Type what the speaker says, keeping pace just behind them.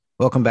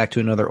Welcome back to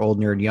another Old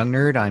Nerd, Young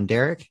Nerd. I'm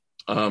Derek,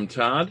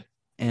 Todd.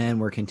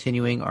 and we're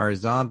continuing our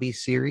zombie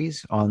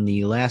series. On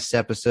the last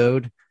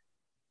episode,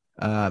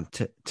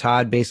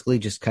 Todd basically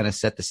just kind of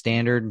set the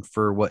standard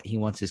for what he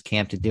wants his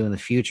camp to do in the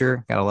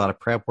future. Got a lot of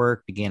prep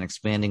work, began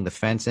expanding the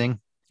fencing.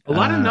 A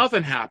lot of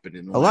nothing happened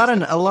in the a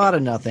lot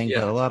of nothing,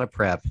 Yeah. but a lot of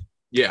prep.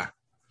 Yeah.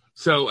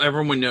 So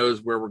everyone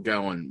knows where we're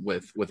going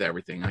with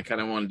everything. I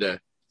kind of wanted to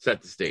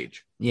set the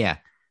stage. Yeah.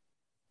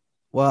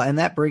 Well, and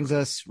that brings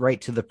us right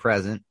to the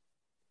present.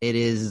 It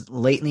is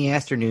late in the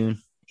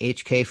afternoon.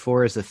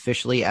 HK4 is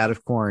officially out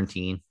of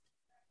quarantine.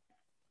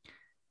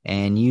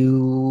 And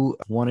you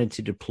wanted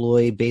to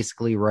deploy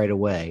basically right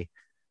away.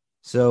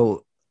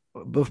 So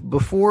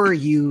before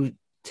you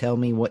tell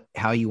me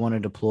how you want to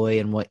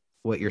deploy and what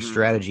your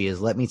strategy is,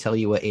 let me tell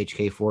you what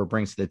HK4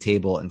 brings to the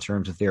table in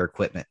terms of their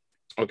equipment.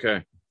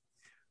 Okay.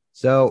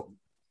 So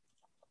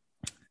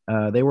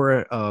they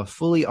were a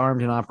fully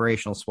armed and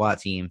operational SWAT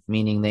team,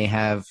 meaning they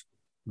have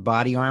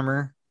body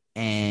armor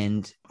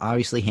and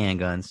obviously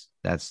handguns.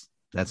 That's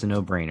a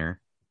no-brainer.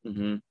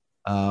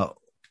 Mm-hmm.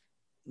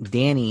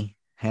 Danny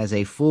has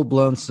a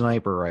full-blown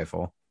sniper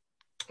rifle.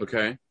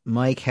 Okay.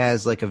 Mike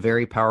has like a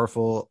very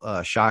powerful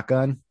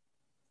shotgun,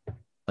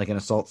 like an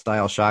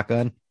assault-style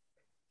shotgun.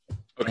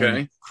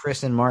 Okay. And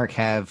Chris and Mark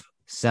have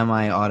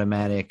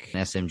semi-automatic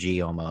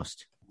SMG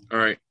almost. All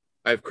right.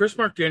 I have Chris,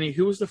 Mark, Danny.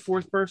 Who was the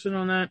fourth person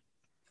on that?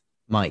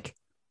 Mike.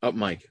 Oh,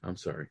 Mike. I'm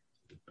sorry.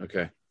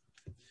 Okay.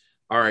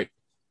 All right.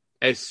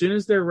 As soon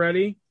as they're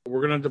ready,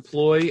 we're gonna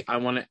deploy. I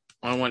want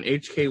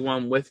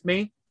HK1 with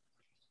me,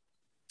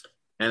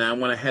 and I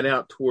want to head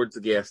out towards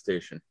the gas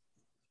station.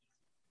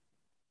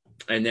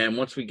 And then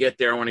once we get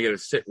there, I want to get a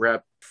sit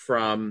rep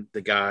from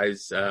the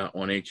guys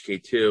on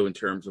HK2 in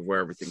terms of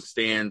where everything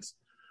stands.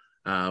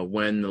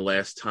 When the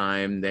last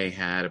time they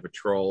had a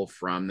patrol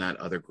from that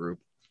other group.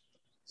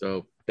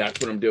 So that's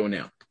what I'm doing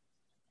now.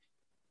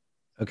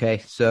 Okay,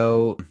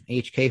 so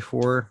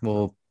HK4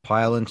 will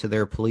pile into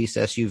their police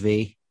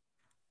SUV,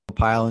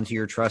 pile into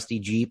your trusty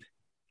Jeep,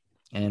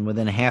 and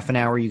within a half an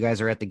hour, you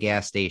guys are at the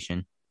gas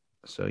station.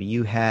 So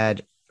you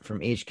had,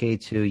 from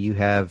HK2, you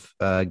have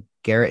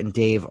Garrett and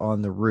Dave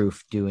on the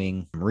roof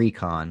doing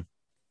recon,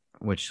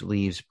 which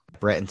leaves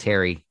Brett and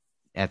Terry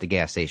at the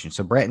gas station.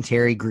 So Brett and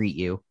Terry greet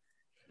you.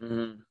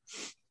 Mm-hmm.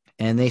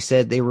 And they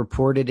said they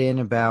reported in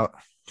about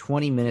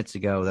 20 minutes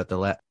ago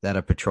that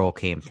a patrol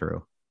came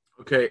through.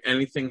 Okay,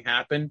 anything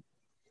happened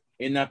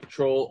in that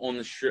patrol on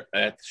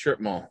at the strip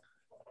mall?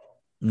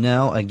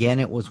 No, again,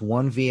 it was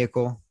one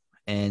vehicle,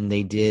 and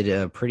they did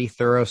a pretty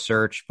thorough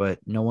search, but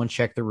no one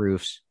checked the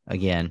roofs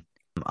again.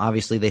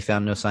 Obviously, they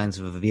found no signs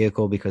of a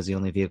vehicle because the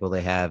only vehicle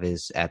they have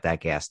is at that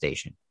gas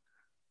station.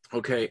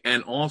 Okay,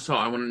 and also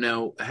I want to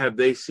know, have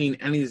they seen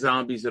any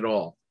zombies at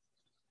all?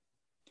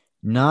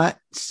 Not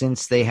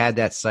since they had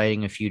that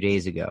sighting a few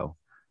days ago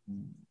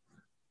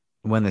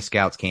when the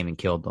scouts came and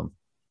killed them.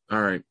 All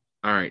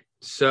right.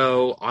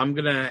 So I'm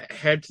going to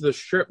head to the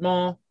strip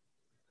mall.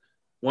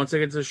 Once I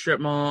get to the strip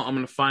mall, I'm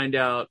going to find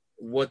out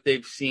what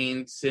they've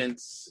seen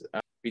since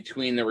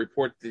between the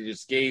report they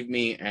just gave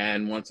me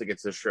and once I get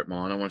to the strip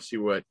mall. And I want to see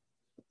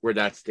where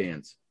that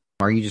stands.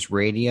 Are you just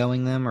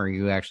radioing them, or are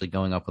you actually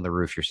going up on the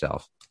roof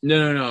yourself?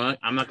 No.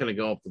 I'm not going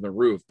to go up on the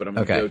roof, but I'm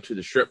going to go to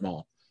the strip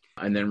mall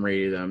and then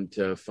radio them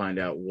to find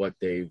out what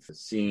they've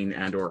seen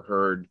and or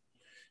heard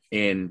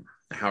in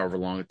however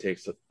long it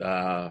takes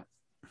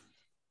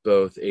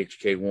both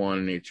HK1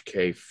 and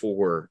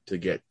HK4 to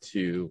get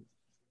to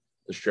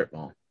the strip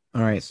mall.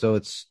 All right, so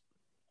it's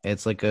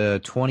like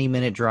a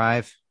 20-minute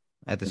drive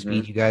at the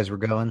speed you guys were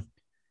going,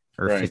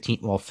 or right. 15.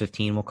 Well,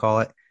 15 we'll call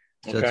it.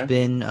 So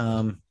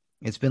okay.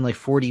 It's been like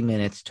 40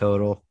 minutes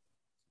total.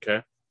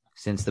 Okay.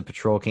 Since the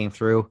patrol came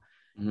through,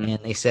 and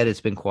they said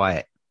it's been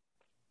quiet.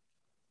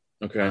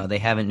 Okay. They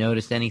haven't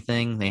noticed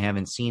anything. They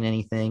haven't seen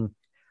anything.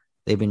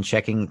 They've been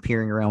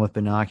peering around with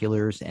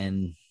binoculars,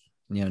 and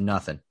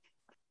nothing.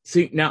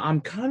 See, now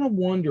I'm kind of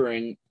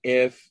wondering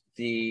if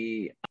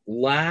the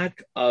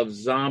lack of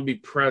zombie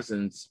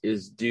presence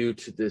is due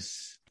to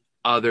this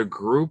other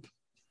group.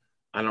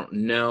 I don't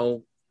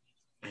know.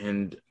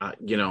 And, I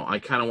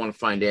kind of want to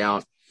find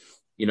out,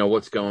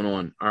 what's going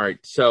on. All right.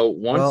 So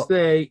once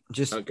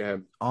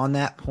on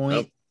that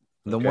point,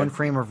 the one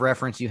frame of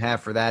reference you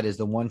have for that is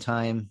the one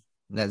time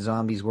that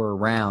zombies were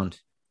around,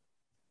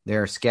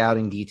 their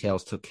scouting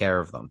details took care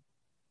of them.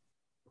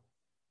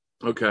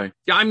 Okay.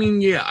 Yeah, I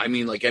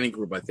mean, like any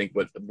group, I think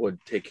would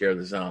take care of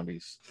the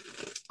zombies.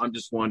 I'm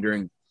just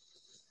wondering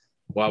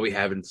why we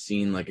haven't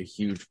seen like a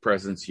huge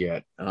presence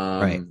yet,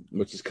 right.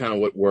 Which is kind of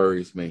what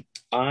worries me.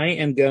 I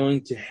am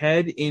going to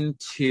head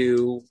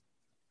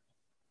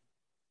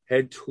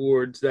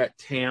towards that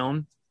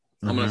town.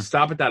 I'm going to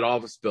stop at that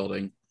office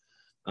building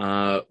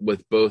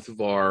with both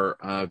of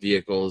our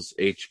vehicles,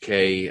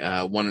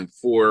 HK 1 and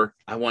 4.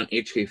 I want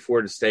HK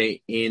 4 to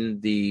stay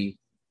in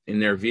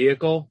their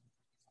vehicle.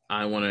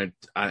 I don't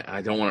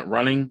want it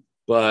running,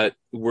 but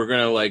we're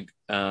going to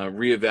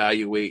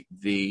reevaluate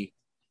the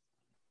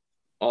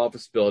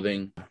office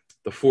building,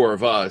 the four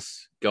of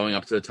us going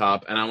up to the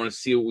top, and I want to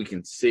see what we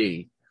can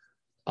see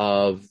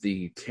of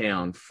the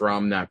town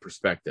from that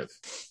perspective.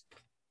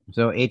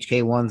 So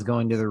HK1's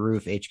going to the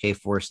roof,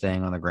 HK4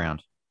 staying on the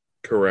ground.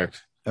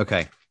 Correct.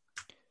 Okay.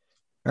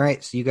 All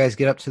right. So you guys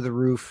get up to the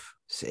roof.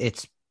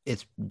 It's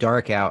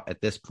dark out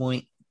at this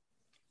point.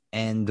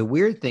 And the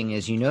weird thing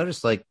is you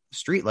notice like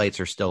street lights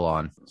are still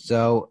on.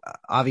 So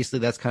obviously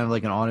that's kind of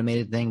like an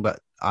automated thing, but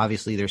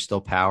obviously there's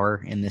still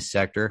power in this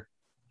sector.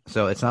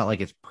 So it's not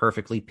like it's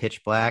perfectly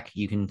pitch black.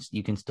 You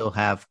can still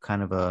have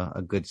kind of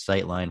a good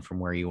sight line from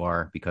where you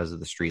are because of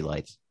the street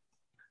lights.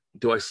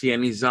 Do I see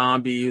any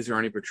zombies or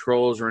any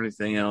patrols or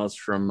anything else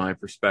from my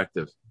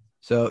perspective?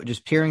 So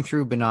just peering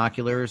through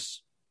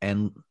binoculars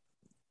and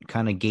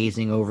kind of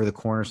gazing over the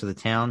corners of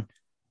the town,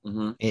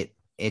 Mm-hmm.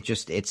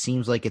 it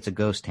seems like it's a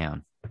ghost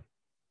town.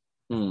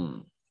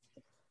 Hmm.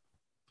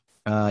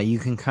 You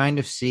can kind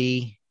of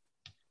see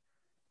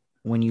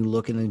when you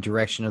look in the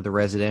direction of the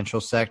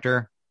residential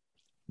sector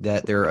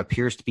that there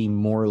appears to be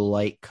more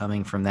light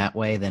coming from that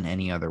way than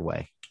any other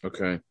way.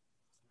 Okay.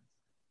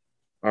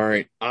 All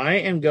right. I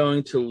am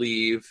going to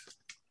leave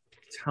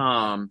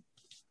Tom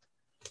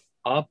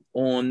up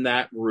on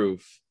that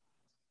roof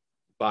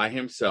by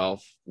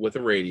himself with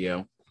a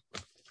radio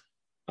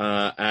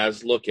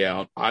as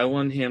lookout. I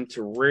want him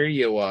to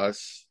radio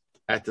us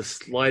at the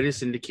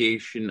slightest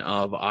indication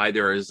of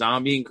either a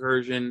zombie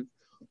incursion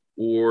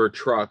or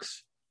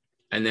trucks.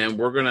 And then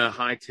we're going to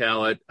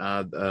hightail it,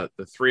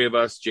 the three of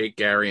us, Jake,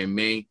 Gary, and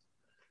me,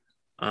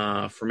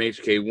 from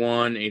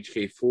HK1,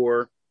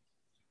 HK4.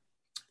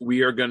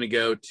 We are going to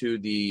go to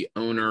the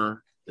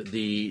owner,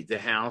 the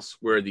house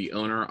where the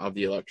owner of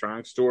the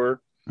electronics store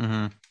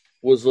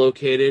was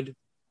located,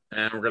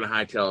 and we're going to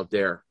hightail it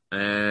there.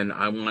 And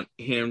I want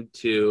him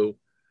to,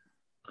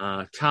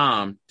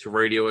 Tom, to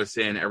radio us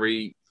in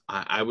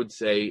I would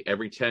say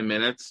every 10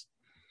 minutes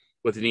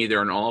with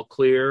either an all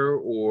clear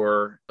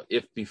or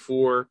if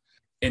before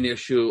an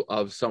issue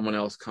of someone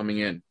else coming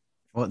in.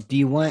 Well, do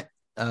you want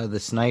the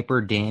sniper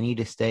Danny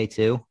to stay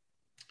too?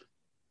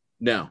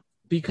 No.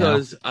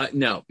 Because I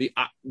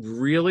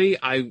really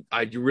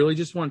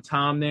just want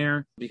Tom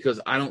there because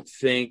I don't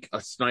think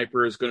a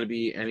sniper is going to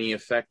be any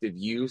effective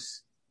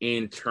use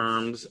in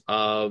terms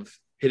of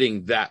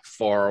hitting that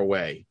far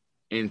away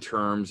in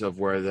terms of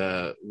where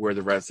the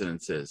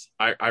residence is.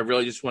 I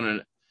really just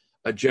want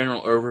a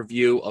general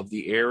overview of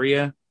the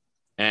area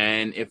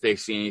and if they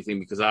see anything,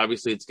 because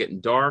obviously it's getting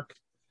dark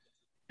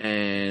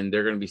and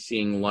they're going to be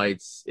seeing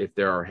lights if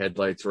there are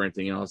headlights or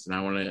anything else, and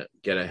I want to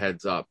get a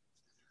heads up.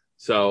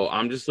 So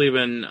I'm just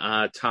leaving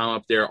Tom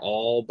up there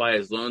all by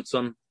his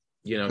lonesome.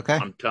 Okay.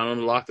 I'm telling him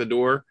to lock the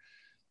door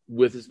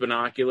with his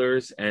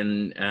binoculars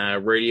and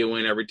radio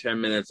in every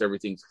 10 minutes.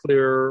 Everything's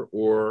clear,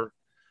 or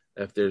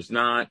if there's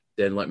not,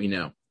 then let me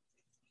know.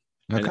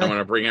 Okay. And I'm going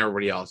to bring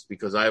everybody else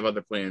because I have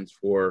other plans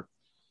for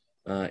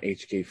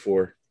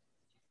HK4.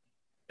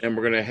 And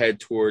we're going to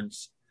head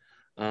towards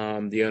the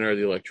owner of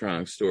the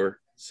electronics store's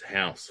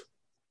house.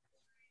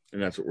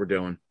 And that's what we're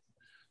doing.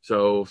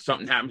 So if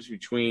something happens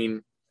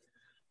between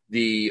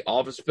the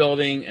office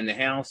building and the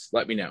house,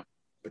 let me know.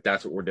 But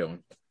that's what we're doing.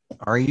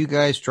 Are you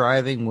guys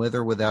driving with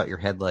or without your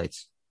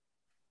headlights?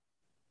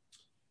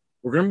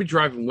 We're going to be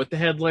driving with the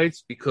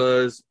headlights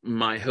because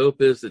my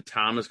hope is that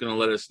Tom is going to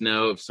let us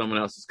know if someone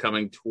else is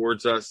coming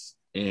towards us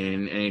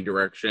in any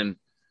direction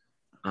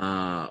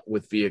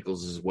with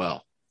vehicles as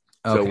well.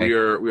 Okay.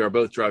 So we are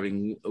both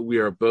driving. We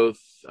are both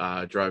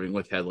driving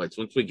with headlights.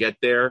 Once we get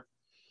there,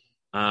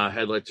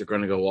 headlights are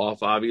going to go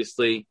off,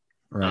 obviously.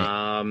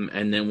 Right.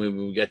 And then when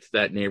we get to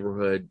that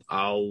neighborhood,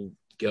 I'll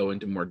go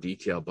into more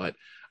detail, but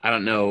I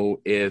don't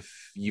know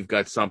if you've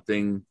got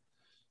something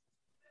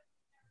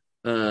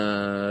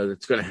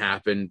that's going to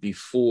happen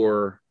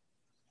before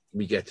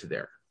we get to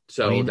there.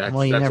 So you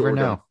never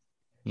know.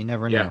 You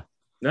never know.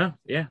 No.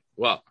 Yeah.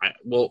 Well,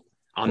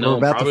 I'll know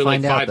in probably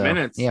like 5 though.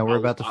 Minutes. Yeah. We're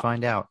about to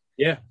find out.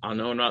 Yeah. I'll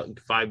know in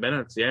 5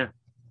 minutes. Yeah.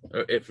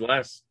 If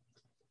less.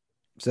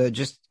 So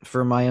just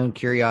for my own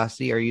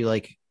curiosity, are you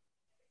like,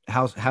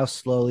 how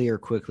slowly or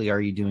quickly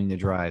are you doing the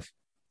drive?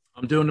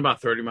 I'm doing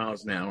about 30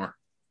 miles an hour.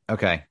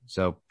 Okay.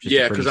 So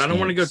because I don't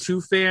want to go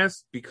too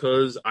fast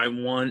because I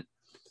want,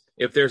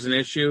 if there's an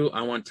issue,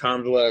 I want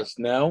Tom to let us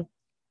know,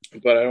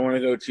 but I don't want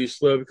to go too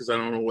slow because I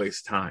don't want to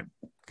waste time.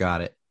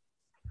 Got it.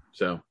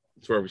 So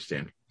that's where we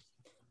stand.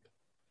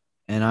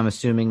 And I'm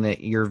assuming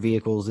that your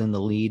vehicle's in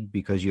the lead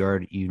because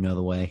you know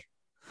the way.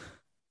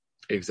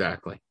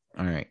 Exactly.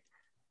 All right.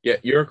 Yeah,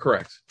 you're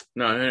correct.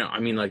 No. I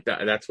mean, like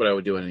that. That's what I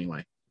would do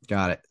anyway.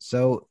 Got it.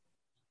 So,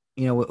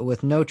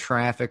 with no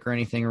traffic or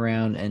anything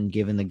around and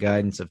given the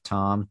guidance of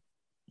Tom,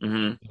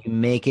 you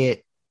make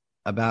it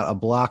about a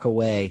block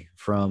away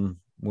from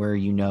where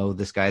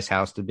this guy's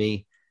house to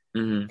be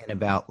in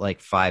about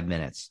like 5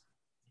 minutes.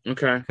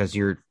 Okay. Because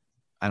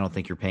I don't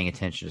think you're paying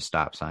attention to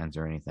stop signs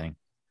or anything.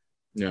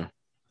 No.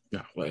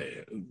 What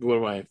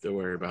do I have to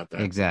worry about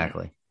that?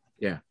 Exactly.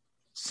 Yeah.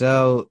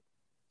 So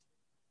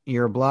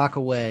you're a block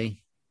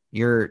away.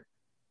 You're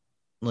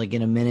like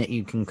in a minute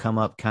you can come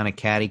up kind of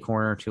catty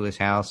corner to his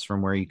house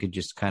from where you could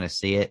just kind of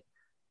see it.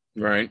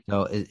 Right.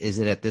 So is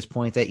it at this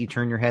point that you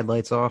turn your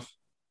headlights off?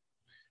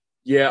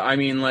 Yeah, I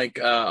mean, like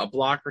a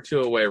block or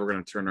two away, we're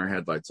gonna turn our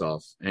headlights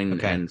off and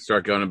Okay.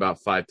 start going about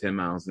 5-10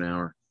 miles an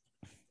hour.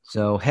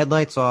 So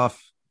headlights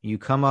off, you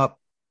come up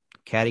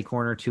catty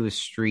corner to a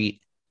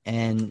street,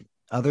 and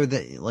other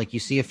than like you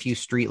see a few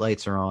street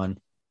lights are on,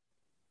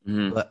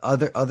 Hmm. but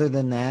other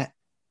than that,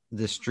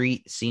 the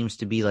street seems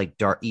to be like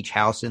dark. Each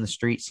house in the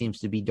street seems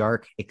to be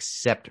dark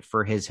except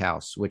for his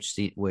house, which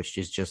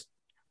is just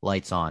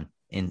lights on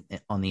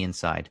the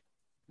inside.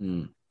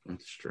 Hmm.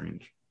 That's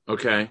strange.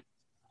 Okay.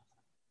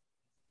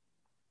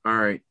 All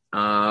right.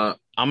 I'm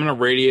gonna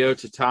radio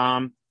to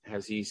Tom.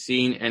 Has he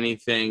seen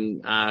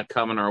anything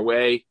coming our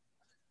way?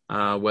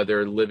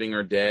 Whether living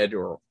or dead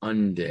or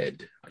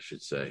undead, I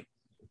should say.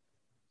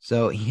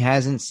 So he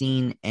hasn't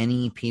seen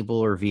any people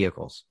or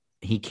vehicles.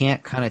 He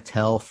can't kind of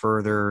tell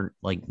further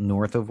like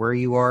north of where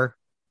you are,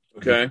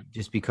 Okay.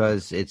 just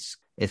because it's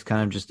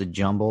kind of just a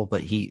jumble.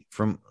 But he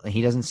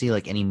doesn't see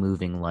like any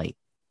moving light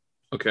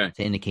Okay.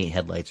 to indicate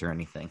headlights or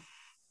anything.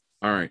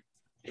 All right.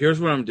 Here's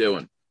what I'm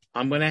doing.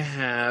 I'm gonna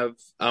have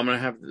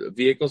the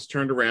vehicles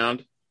turned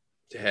around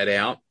to head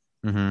out.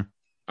 Mm-hmm.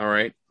 All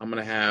right. I'm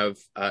gonna have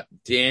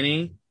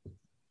Danny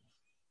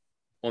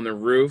on the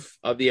roof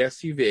of the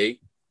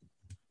SUV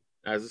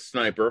as a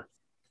sniper.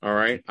 All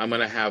right. I'm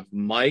gonna have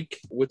Mike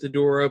with the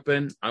door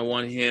open. I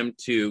want him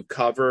to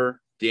cover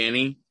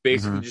Danny,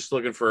 basically Mm-hmm. just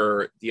looking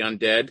for the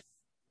undead.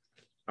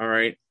 All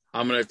right.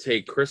 I'm gonna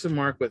take Chris and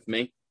Mark with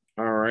me.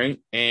 All right.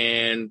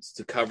 And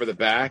to cover the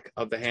back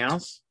of the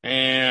house.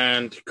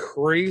 And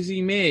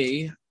crazy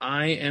me,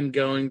 I am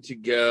going to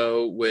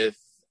go with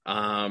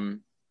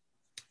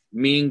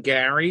me and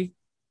Gary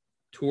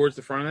towards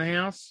the front of the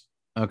house.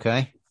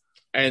 Okay.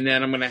 And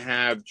then I'm going to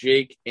have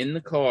Jake in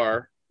the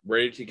car,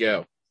 ready to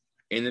go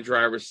in the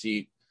driver's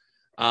seat.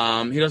 He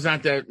doesn't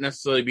have to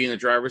necessarily be in the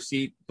driver's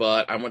seat,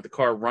 but I want the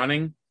car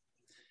running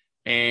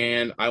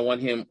and I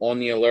want him on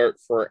the alert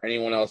for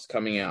anyone else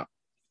coming out.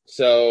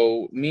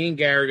 So me and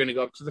Gary are going to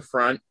go up to the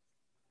front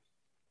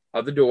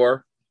of the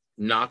door,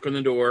 knock on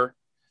the door,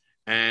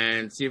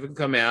 and see if we can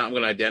come out. I'm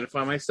going to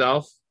identify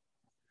myself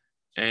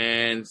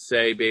and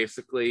say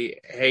basically,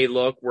 hey,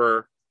 look,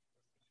 we're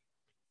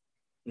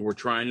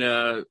trying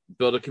to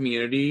build a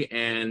community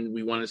and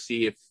we want to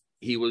see if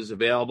he was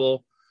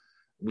available.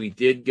 We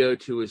did go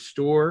to his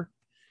store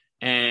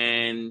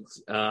and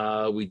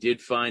we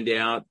did find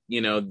out,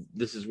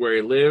 this is where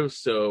he lives.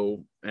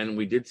 So, and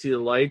we did see the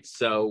lights.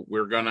 So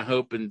we're going to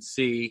hope and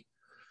see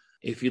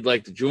if you'd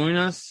like to join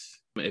us.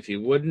 If you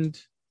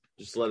wouldn't,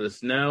 just let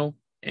us know.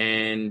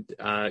 And,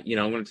 I'm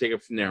going to take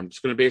it from there. I'm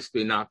just going to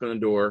basically knock on the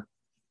door.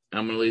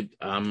 I'm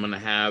going to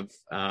have,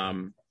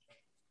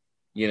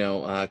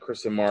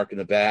 Chris and Mark in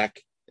the back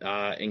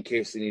in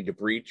case they need to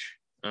breach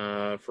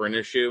for an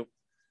issue.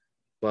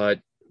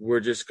 But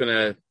we're just going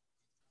to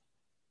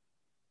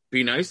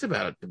be nice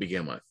about it to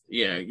begin with.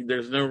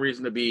 There's no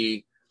reason to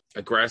be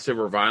aggressive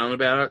or violent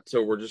about it.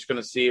 So we're just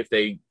going to see if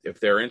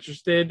they're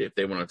interested, if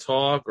they want to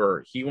talk,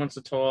 or he wants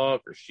to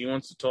talk, or she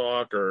wants to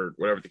talk, or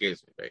whatever the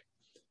case may be.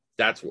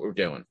 That's what we're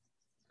doing.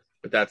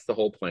 But that's the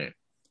whole plan.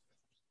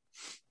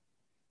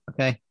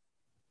 Okay.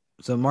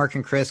 So Mark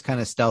and Chris kind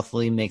of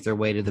stealthily make their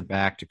way to the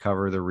back to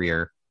cover the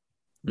rear.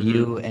 Mm-hmm.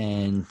 You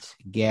and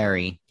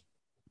Gary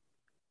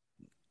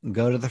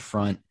go to the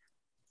front,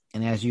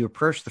 and as you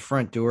approach the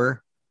front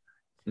door,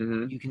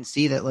 mm-hmm. you can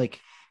see that like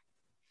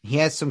he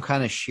has some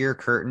kind of sheer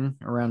curtain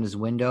around his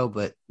window,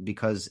 but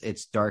because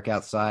it's dark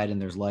outside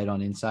and there's light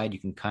on inside, you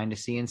can kind of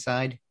see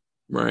inside.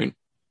 Right.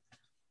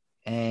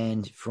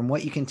 And from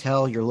what you can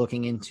tell, you're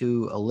looking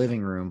into a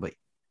living room, but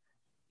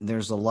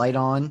there's a light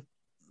on.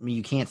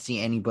 You can't see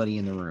anybody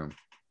in the room.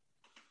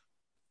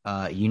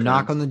 You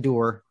knock on the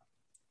door.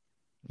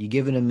 You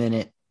give it a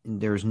minute.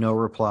 And there's no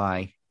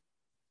reply.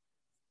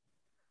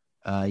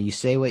 You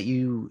say what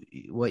you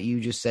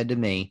just said to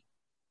me.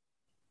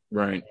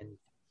 Right. And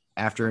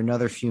after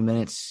another few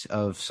minutes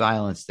of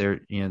silence,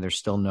 there's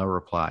still no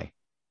reply.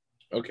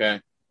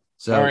 Okay.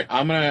 So all right,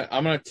 I'm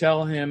gonna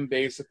tell him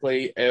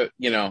basically,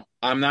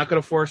 I'm not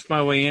gonna force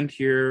my way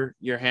into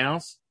your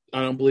house.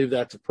 I don't believe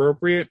that's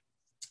appropriate.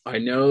 I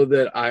know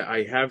that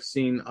I have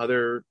seen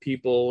other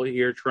people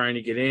here trying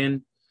to get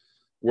in.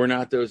 We're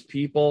not those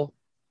people,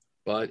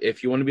 but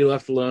if you want to be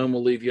left alone,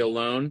 we'll leave you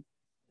alone.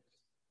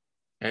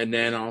 And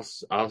then I'll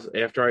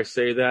after I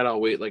say that,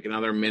 I'll wait like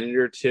another minute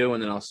or two,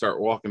 and then I'll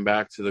start walking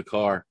back to the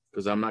car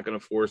because I'm not going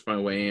to force my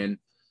way in.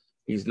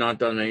 He's not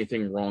done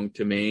anything wrong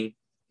to me,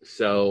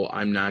 so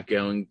I'm not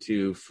going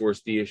to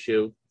force the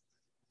issue.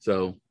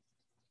 So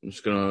I'm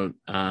just going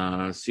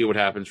to see what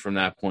happens from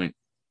that point.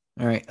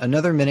 All right,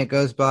 another minute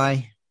goes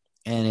by,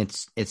 and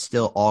it's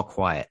still all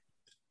quiet.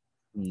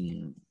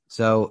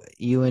 So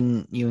you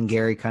and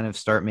Gary kind of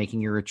start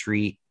making your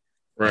retreat.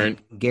 Right.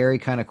 And Gary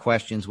kind of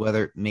questions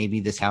whether maybe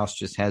this house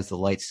just has the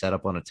lights set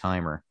up on a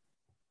timer.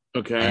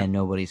 Okay. And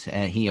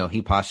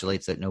he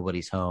postulates that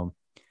nobody's home.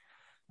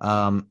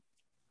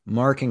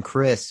 Mark and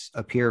Chris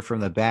appear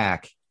from the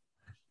back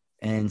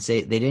and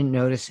say they didn't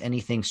notice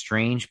anything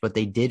strange, but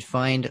they did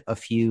find a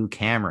few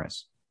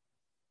cameras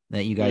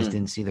that you guys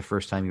didn't see the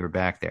first time you were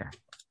back there.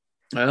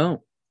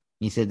 Oh.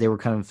 He said they were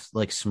kind of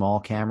like small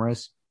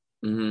cameras,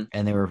 Mm-hmm.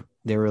 and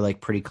they were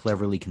like pretty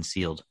cleverly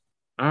concealed.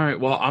 All right.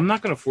 Well, I'm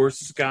not going to force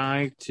this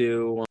guy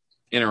to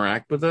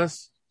interact with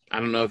us.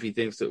 I don't know if he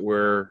thinks that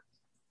we're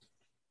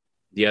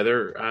the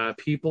other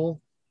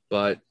people,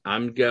 but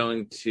I'm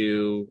going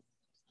to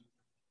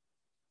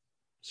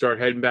start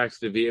heading back to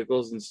the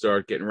vehicles and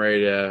start getting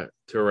ready to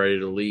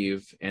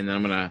leave. And then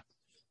I'm going to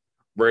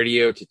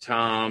radio to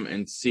Tom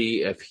and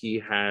see if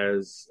he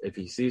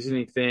sees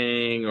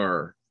anything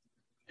or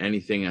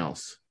anything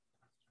else.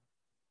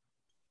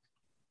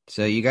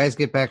 So you guys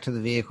get back to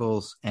the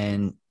vehicles,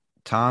 and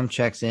Tom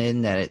checks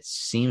in that it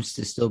seems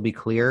to still be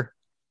clear.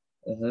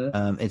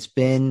 It's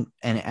been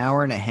an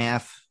hour and a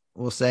half,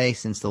 we'll say,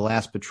 since the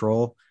last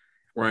patrol.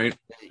 Right.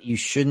 You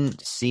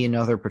shouldn't see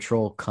another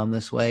patrol come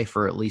this way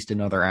for at least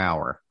another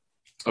hour.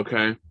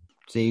 Okay.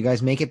 So you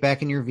guys make it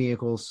back in your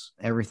vehicles.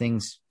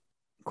 Everything's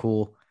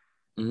cool.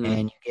 Mm-hmm.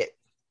 And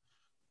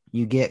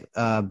you get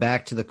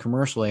back to the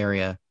commercial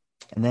area,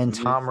 and then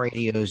Tom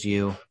radios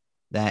you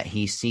that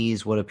he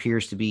sees what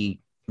appears to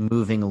be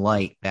moving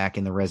light back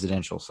in the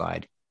residential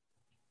side.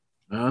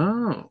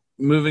 Oh,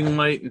 moving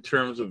light in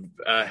terms of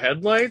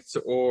headlights,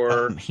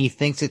 or he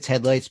thinks it's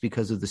headlights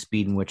because of the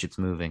speed in which it's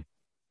moving.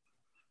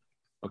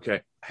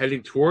 Okay,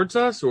 heading towards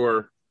us,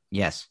 or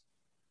yes.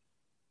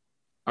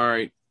 All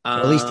right.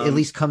 At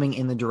least coming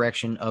in the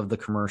direction of the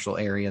commercial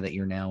area that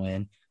you're now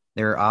in.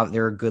 They're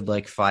a good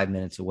like 5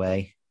 minutes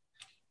away.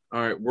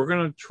 All right, we're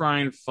gonna try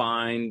and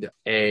find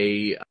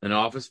an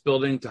office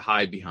building to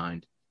hide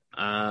behind,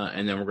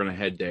 and then we're gonna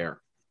head there.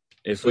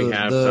 If we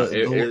have,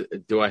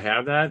 do I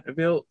have that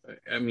available?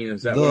 I mean,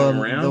 is that what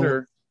I'm around?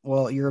 Or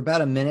well, you're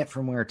about a minute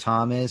from where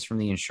Tom is from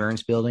the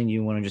insurance building.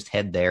 You want to just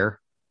head there,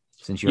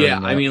 since you're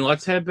I mean,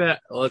 let's head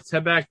back. Let's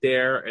head back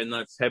there, and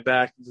let's head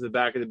back to the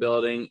back of the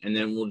building, and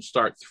then we'll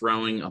start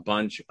throwing a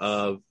bunch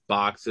of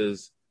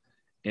boxes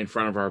in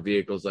front of our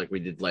vehicles like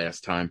we did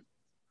last time,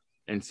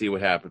 and see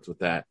what happens with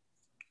that.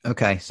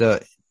 Okay,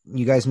 so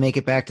you guys make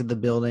it back to the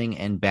building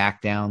and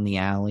back down the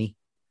alley,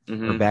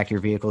 or back your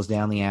vehicles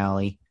down the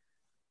alley.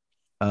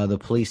 The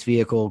police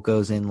vehicle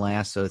goes in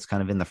last, so it's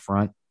kind of in the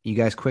front. You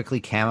guys quickly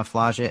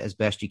camouflage it as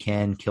best you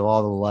can, kill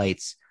all the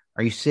lights.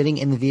 Are you sitting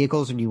in the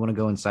vehicles, or do you want to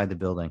go inside the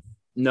building?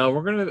 No,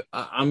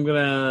 I'm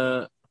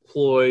gonna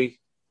deploy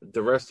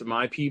the rest of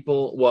my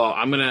people. Well,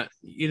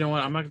 you know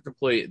what? I'm not gonna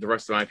deploy the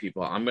rest of my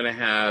people. I'm gonna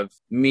have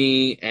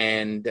me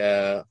and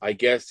I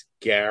guess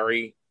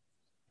Gary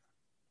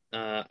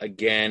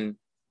again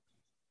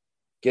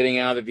getting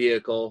out of the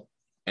vehicle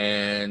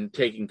and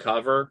taking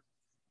cover,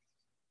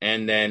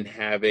 and then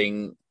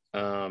having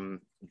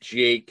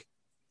Jake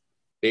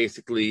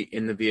basically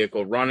in the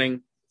vehicle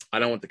running. I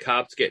don't want the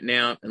cops getting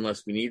out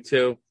unless we need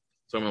to,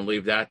 so I'm going to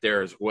leave that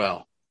there as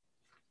well.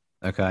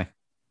 Okay.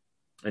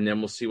 And then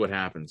we'll see what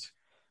happens.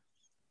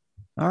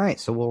 All right,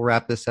 so we'll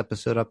wrap this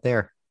episode up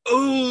there.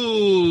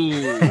 Ooh,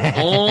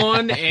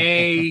 on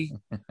a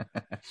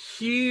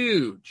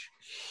huge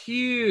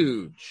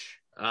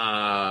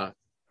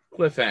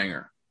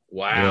cliffhanger.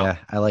 Wow. Yeah,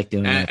 I like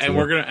doing that. And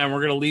we're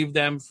gonna leave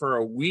them for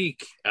a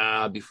week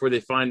before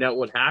they find out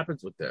what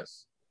happens with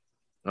this.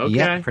 Okay.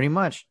 Yeah, pretty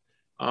much.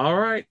 All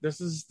right.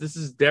 This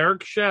is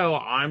Derek's show.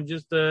 I'm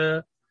just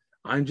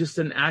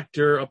an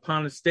actor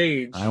upon a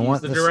stage.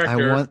 He's the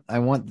director. I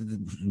want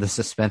the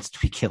suspense to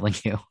be killing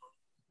you.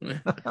 Well,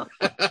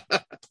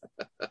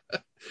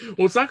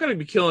 it's not going to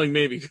be killing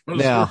me because we're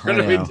going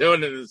to be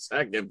doing it in a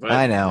second. But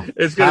I know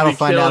it's going to be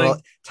killing.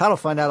 Todd will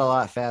find out a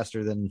lot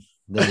faster than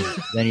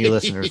your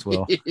listeners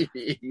will.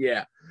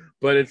 Yeah,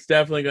 but it's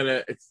definitely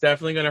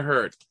gonna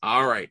hurt.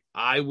 All right,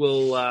 I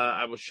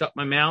will shut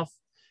my mouth.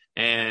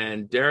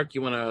 And Derek,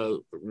 you want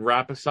to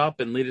wrap us up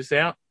and lead us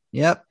out?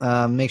 Yep.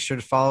 Make sure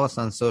to follow us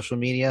on social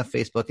media,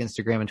 Facebook,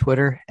 Instagram, and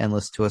Twitter, and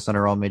listen to us on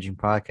our all major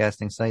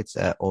podcasting sites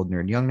at Old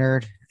Nerd, Young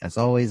Nerd. As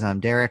always, I'm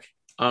Derek.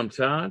 I'm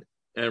Todd.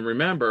 And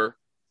remember,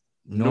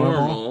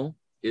 normal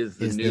is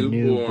the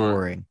new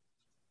boring.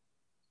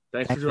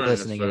 Thanks for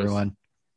listening, everyone.